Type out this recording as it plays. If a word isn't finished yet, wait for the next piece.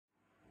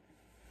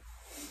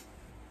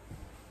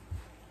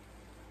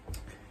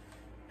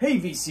Hey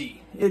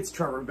VC, it's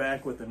Trevor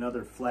back with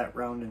another Flat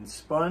Round and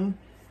Spun.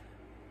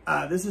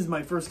 This is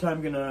my first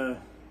time gonna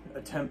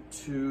attempt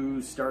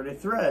to start a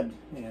thread,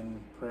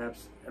 and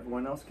perhaps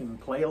everyone else can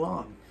play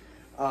along.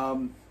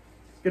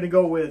 Gonna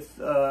go with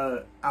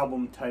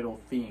album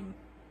title theme,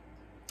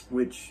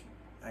 which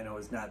I know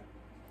is not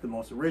the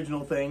most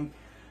original thing,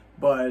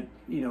 but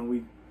you know,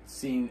 we've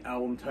seen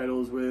album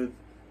titles with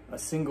a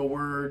single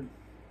word,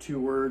 2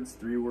 words,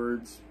 3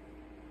 words,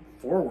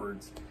 4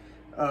 words,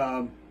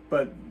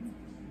 but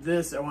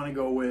this I want to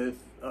go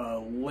with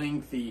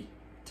lengthy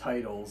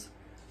titles.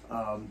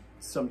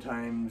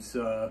 Sometimes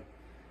you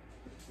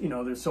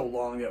know, they're so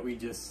long that we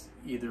just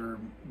either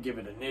give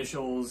it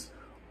initials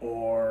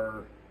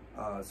or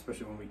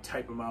especially when we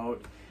type them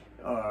out,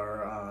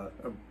 or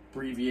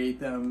abbreviate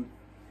them,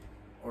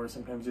 or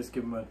sometimes just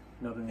give them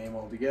another name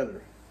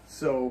altogether.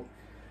 So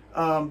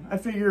I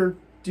figure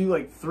do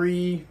like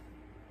 3,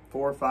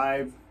 4,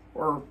 5,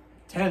 or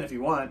 10 if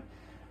you want,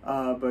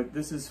 but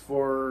this is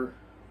for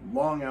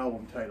long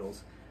album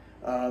titles.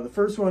 The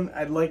first one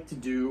I'd like to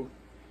do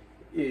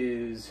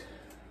is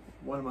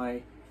one of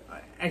my,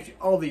 actually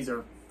all these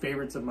are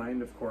favorites of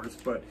mine, of course,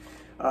 but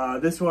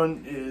this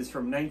one is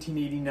from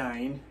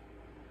 1989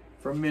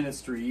 from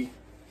Ministry.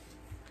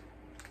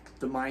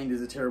 The mind is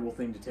a terrible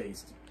thing to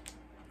taste.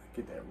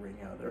 Get that ring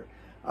out of there.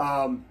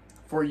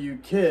 For you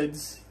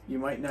kids, you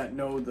might not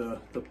know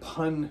the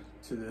pun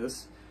to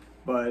this,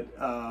 but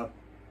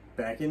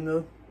back in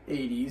the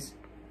 80s,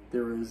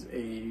 there was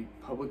a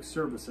public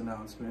service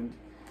announcement,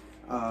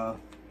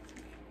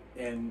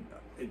 and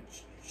it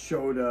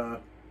showed a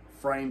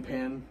frying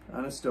pan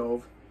on a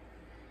stove,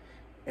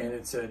 and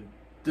it said,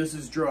 "This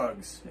is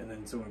drugs," and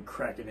then someone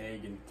crack an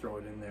egg and throw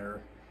it in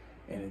there,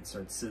 and it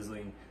starts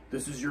sizzling.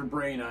 "This is your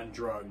brain on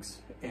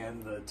drugs,"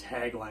 and the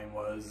tagline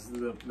was,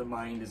 the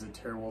mind is a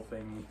terrible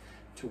thing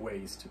to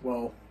waste.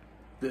 Well,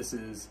 this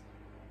is,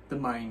 the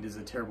mind is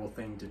a terrible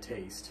thing to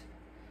taste.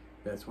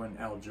 That's when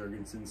Al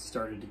Jurgensen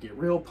started to get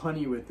real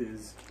punny with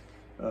his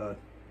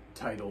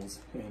titles,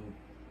 and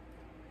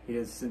he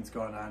has since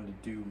gone on to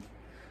do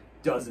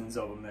dozens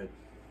of them that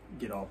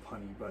get all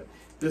punny. But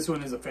this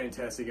one is a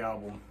fantastic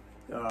album,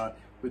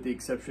 with the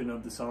exception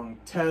of the song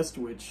Test,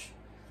 which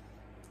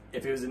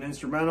if it was an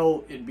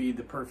instrumental, it'd be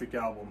the perfect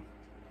album.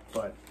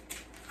 But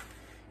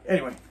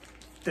anyway,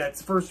 that's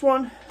the first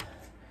one.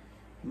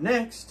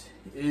 Next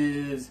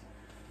is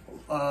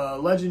a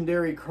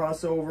legendary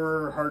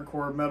crossover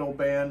hardcore metal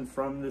band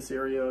from this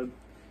area,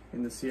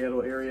 in the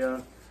Seattle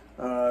area.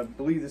 I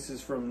believe this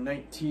is from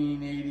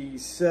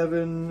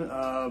 1987,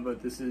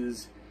 but this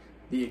is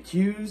The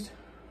Accused.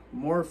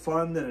 More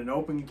fun than an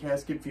open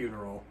casket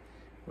funeral,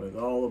 with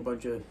all a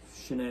bunch of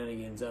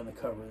shenanigans on the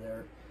cover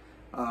there.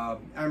 I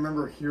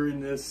remember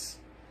hearing this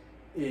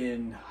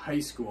in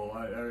high school.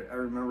 I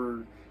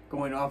remember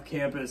going off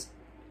campus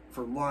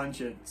for lunch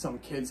at some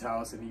kid's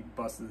house, and he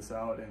busted this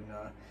out, and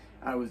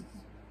I was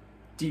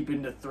deep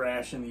into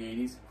thrash in the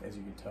 80s, as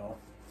you can tell.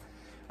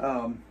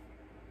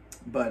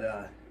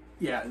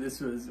 Yeah, this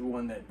was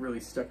one that really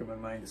stuck in my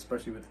mind,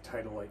 especially with a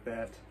title like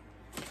that.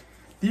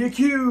 The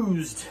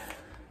Accused.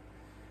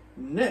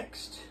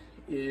 Next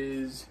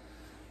is,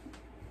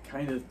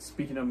 kind of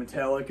speaking of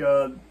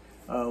Metallica,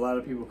 a lot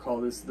of people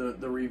call this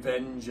the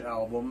Revenge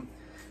album.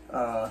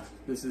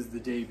 This is the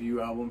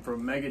debut album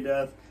from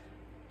Megadeth.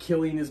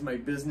 Killing is My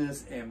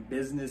Business and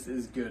Business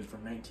is Good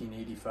from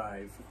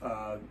 1985.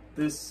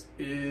 This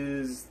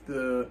is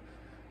the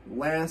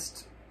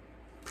last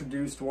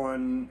produced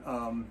one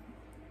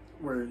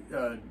where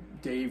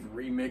Dave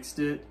remixed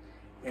it,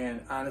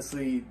 and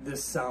honestly,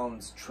 this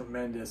sounds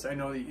tremendous. I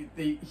know he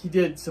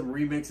did some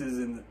remixes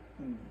in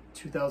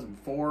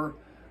 2004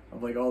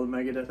 of like all the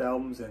Megadeth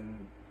albums,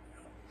 and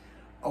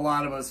a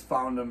lot of us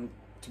found them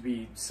to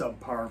be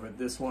subpar, but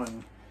this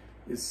one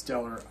is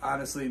stellar.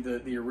 Honestly,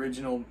 the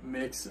original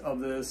mix of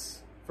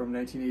this from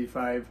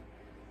 1985,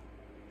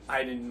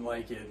 I didn't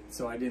like it,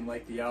 so I didn't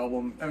like the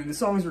album. I mean, the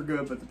songs were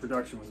good, but the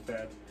production was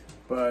bad.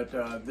 But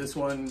this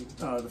one,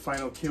 The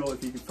Final Kill,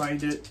 if you can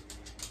find it,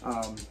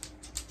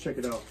 check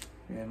it out.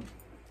 And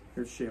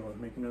here's Shayla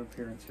making an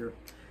appearance here.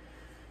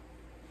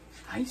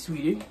 Hi,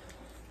 sweetie.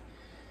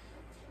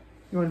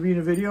 You want to be in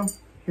a video?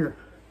 Here.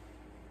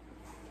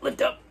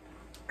 Lift up.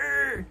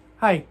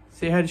 Hi.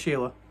 Say hi to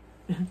Shayla.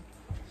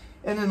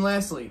 And then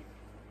lastly,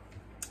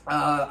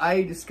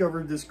 I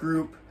discovered this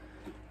group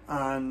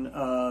on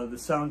the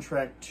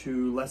soundtrack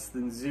to Less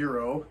Than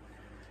Zero,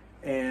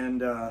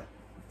 and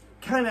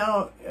kind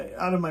of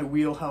out of my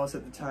wheelhouse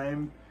at the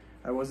time.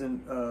 I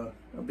wasn't a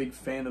big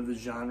fan of the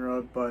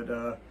genre,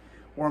 but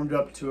warmed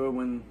up to it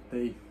when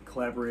they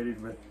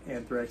collaborated with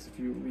Anthrax a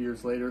few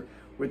years later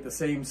with the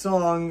same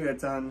song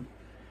that's on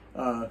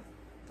the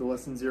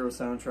Less Than Zero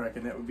soundtrack,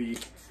 and that would be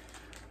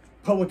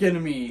Public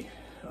Enemy.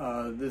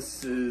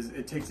 This is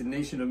It Takes a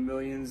Nation of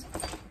Millions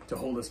to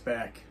Hold Us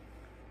Back.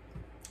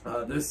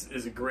 This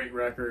is a great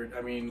record.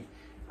 I mean,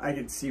 I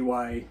could see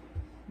why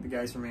the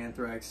guys from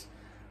Anthrax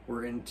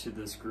were into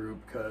this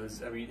group,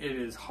 because I mean, it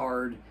is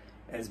hard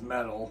as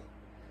metal.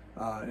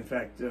 In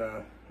fact,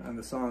 on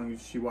the song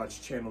She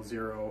Watched Channel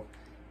Zero,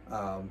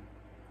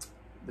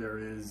 There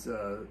is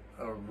a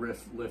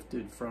riff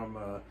lifted from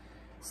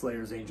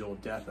Slayer's Angel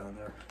of Death on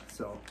there.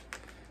 So,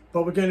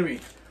 Public Enemy.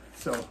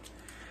 So,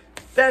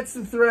 that's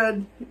the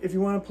thread. If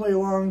you want to play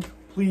along,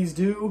 please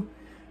do.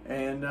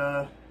 And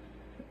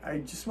I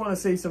just want to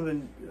say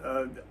something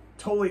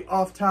totally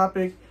off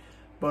topic,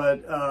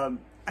 but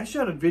I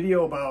shot a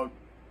video about,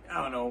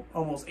 I don't know,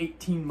 almost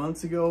 18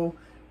 months ago,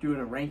 doing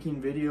a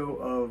ranking video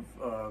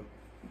of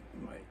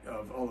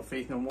all the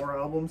Faith No More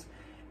albums,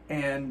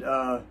 and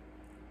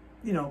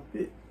you know,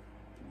 it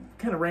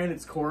kind of ran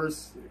its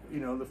course, you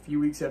know, the few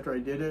weeks after I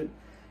did it,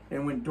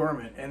 and went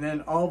dormant. And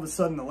then all of a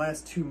sudden, the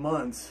last 2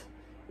 months,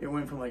 it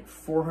went from like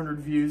 400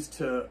 views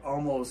to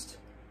almost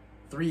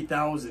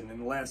 3,000 in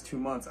the last 2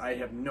 months. I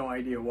have no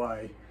idea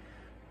why,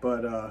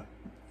 but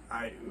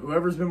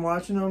whoever's been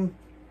watching them,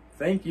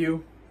 thank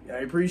you. I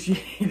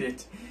appreciate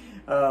it,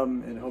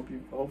 and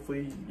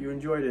hopefully you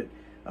enjoyed it.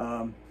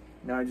 Now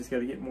I just got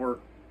to get more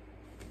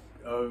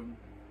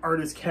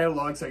artist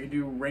catalogs so I can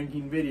do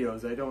ranking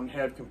videos. I don't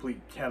have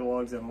complete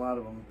catalogs on a lot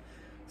of them,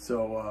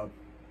 so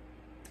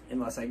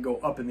unless I go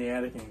up in the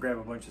attic and grab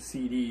a bunch of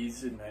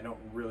CDs, and I don't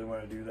really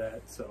want to do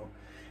that. So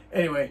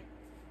anyway,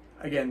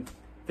 again,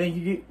 thank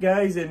you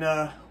guys,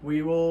 and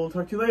we will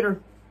talk to you later.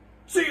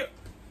 See ya!